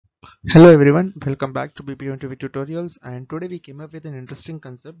Hello everyone, welcome back to BPO TV tutorials, and today we came up with an interesting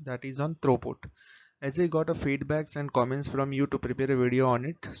concept that is on throughput. As I got a feedbacks and comments from you to prepare a video on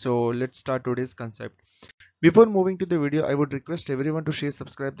it, so let's start today's concept. Before moving to the video, I would request everyone to share,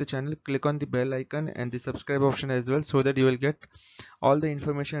 subscribe the channel, click on the bell icon and the subscribe option as well, so that you will get all the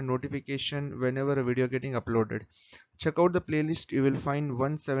information and notification whenever a video getting uploaded. Check out the playlist. You will find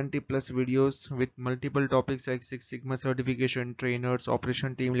 170 plus videos with multiple topics like Six Sigma certification, trainers,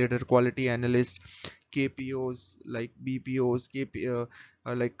 operation team leader, quality analyst, KPOs like BPOs,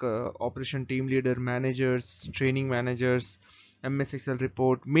 operation team leader, managers, training managers, MS Excel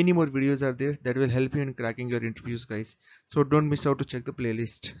report. Many more videos are there that will help you in cracking your interviews, guys. So don't miss out to check the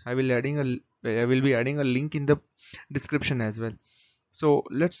playlist. I will be adding a link in the description as well. So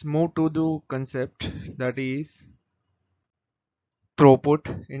let's move to the concept, that is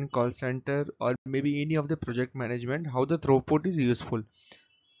throughput in call center or maybe any of the project management. How the throughput is useful,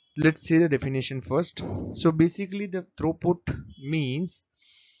 let's see the definition first. So basically the throughput means,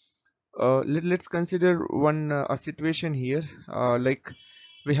 let's consider a situation here, like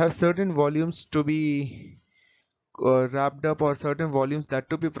we have certain volumes to be wrapped up, or certain volumes that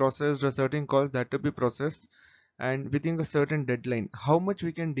to be processed, or certain calls that to be processed, and within a certain deadline. How much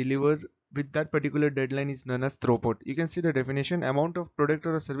we can deliver with that particular deadline is known as throughput. You can see the definition: amount of product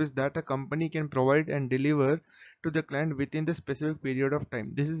or a service that a company can provide and deliver to the client within the specific period of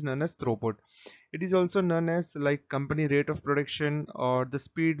time. This is known as throughput. It is also known as like company rate of production or the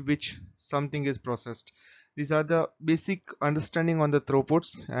speed which something is processed. These are the basic understanding on the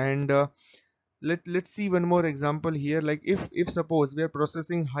throughputs. And let's see one more example here. Like if suppose we are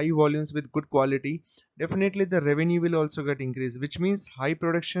processing high volumes with good quality, definitely the revenue will also get increased, which means high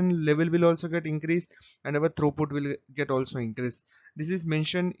production level will also get increased and our throughput will get also increased. This is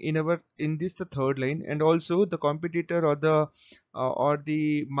mentioned in this the third line. And also the competitor or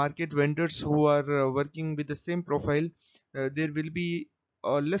the market vendors who are working with the same profile, there will be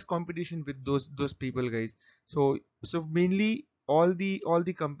less competition with those people, guys. So mainly all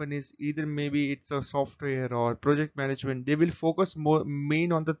the companies, either maybe it's a software or project management, they will focus more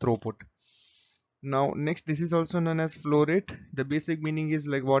main on the throughput. Now next, this is also known as flow rate. The basic meaning is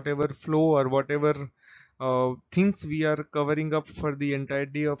like whatever flow or whatever things we are covering up for the entire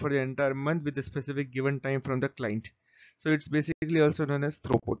day or for the entire month with a specific given time from the client. So it's basically also known as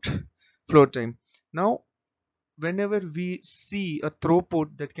throughput, flow time. Now whenever we see a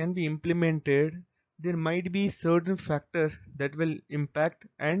throughput that can be implemented, there might be certain factor that will impact,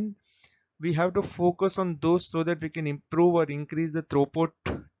 and we have to focus on those so that we can improve or increase the throughput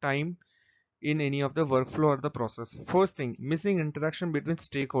time in any of the workflow or the process. First thing, missing interaction between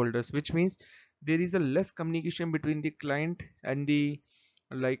stakeholders, which means there is a less communication between the client and the,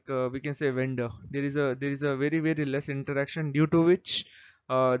 we can say, vendor. There is a very less interaction, due to which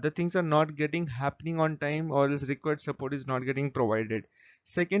the things are not getting happening on time, or else required support is not getting provided.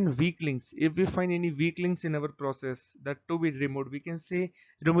 Second, weak links. If we find any weak links in our process, that to be removed. We can say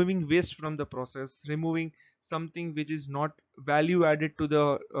removing waste from the process, removing something which is not value added to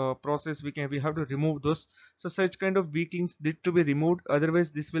the process. We have to remove those. So such kind of weak links need to be removed,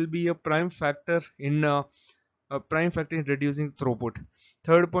 otherwise this will be a prime factor in reducing throughput.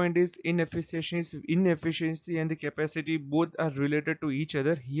 Third point is inefficiency and the capacity both are related to each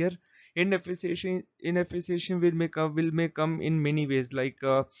other. Here inefficiency will may come in many ways, like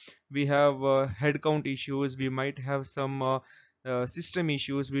we have headcount issues, we might have some system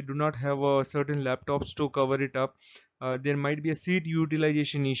issues, we do not have certain laptops to cover it up, there might be a seat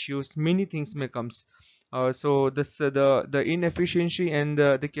utilization issues, many things may comes. So the inefficiency and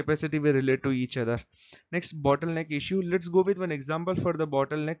the capacity will relate to each other. Next, bottleneck issue. Let's go with one example for the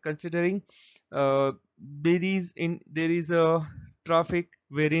bottleneck. Considering uh, there is a traffic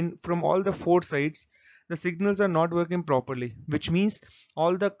wherein from all the four sides the signals are not working properly, which means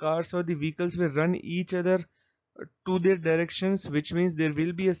all the cars or the vehicles will run each other to their directions, which means there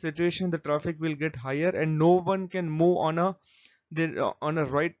will be a situation the traffic will get higher and no one can move on a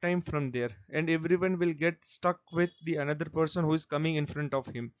right time from there, and everyone will get stuck with the another person who is coming in front of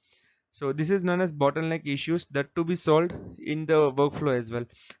him. So this is known as bottleneck issues that to be solved in the workflow as well.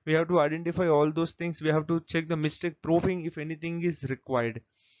 We have to identify all those things, we have to check the mistake proofing if anything is required.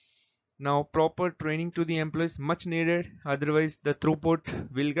 Now proper training to the employees much needed, otherwise the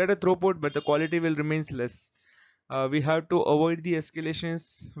throughput will get a throughput but the quality will remains less. We have to avoid the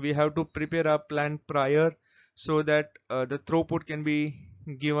escalations, we have to prepare our plan prior, so that the throughput can be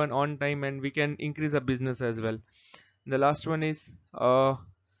given on time and we can increase our business as well. The last one is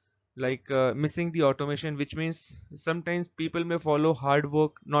like missing the automation, which means sometimes people may follow hard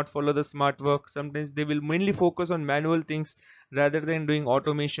work, not follow the smart work. Sometimes they will mainly focus on manual things rather than doing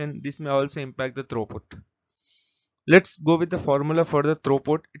automation. This may also impact the throughput. Let's go with the formula for the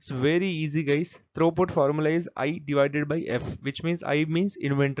throughput. It's very easy, guys. Throughput formula is I divided by F, which means I means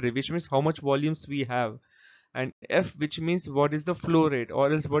inventory, which means how much volumes we have, and F, which means what is the flow rate,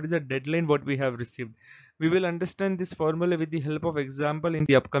 or else what is the deadline what we have received. We will understand this formula with the help of example in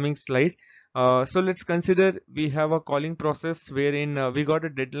the upcoming slide. So let's consider we have a calling process wherein we got a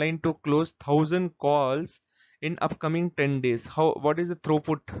deadline to close 1,000 calls in upcoming 10 days. How, what is the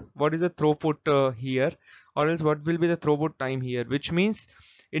throughput, what is the throughput here, or else what will be the throughput time here, which means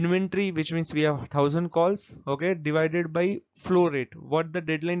inventory, which means we have 1,000 calls, okay, divided by flow rate, what the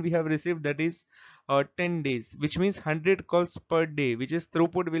deadline we have received, that is 10 days, which means 100 calls per day, which is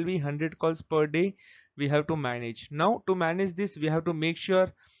throughput will be 100 calls per day we have to manage. Now to manage this, we have to make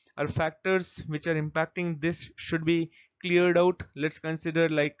sure our factors which are impacting this should be cleared out. Let's consider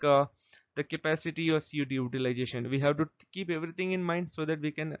like the capacity or CUD utilization. We have to keep everything in mind so that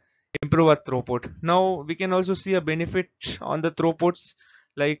we can improve our throughput. Now we can also see a benefit on the throughputs,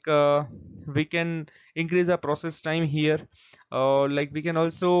 like we can increase our process time here, like we can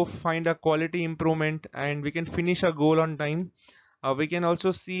also find a quality improvement, and we can finish a goal on time. We can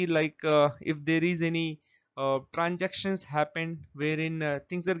also see like if there is any transactions happen wherein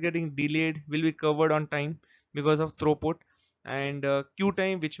things are getting delayed, will be covered on time because of throughput. And queue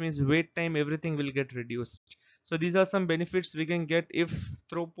time, which means wait time, everything will get reduced. So these are some benefits we can get if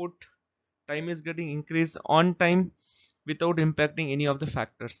throughput time is getting increased on time without impacting any of the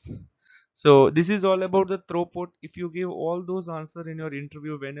factors. So this is all about the throughput. If you give all those answers in your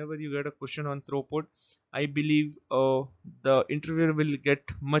interview, whenever you get a question on throughput, I believe the interviewer will get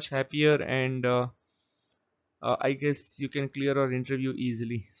much happier, and I guess you can clear our interview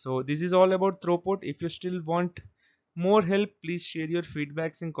easily. So this is all about throughput. If you still want more help, please share your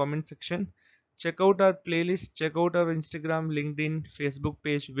feedbacks in comment section. Check out our playlist, check out our Instagram, LinkedIn, Facebook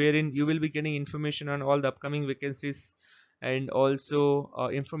page, wherein you will be getting information on all the upcoming vacancies and also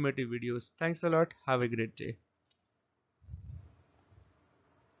informative videos. Thanks a lot. Have a great day.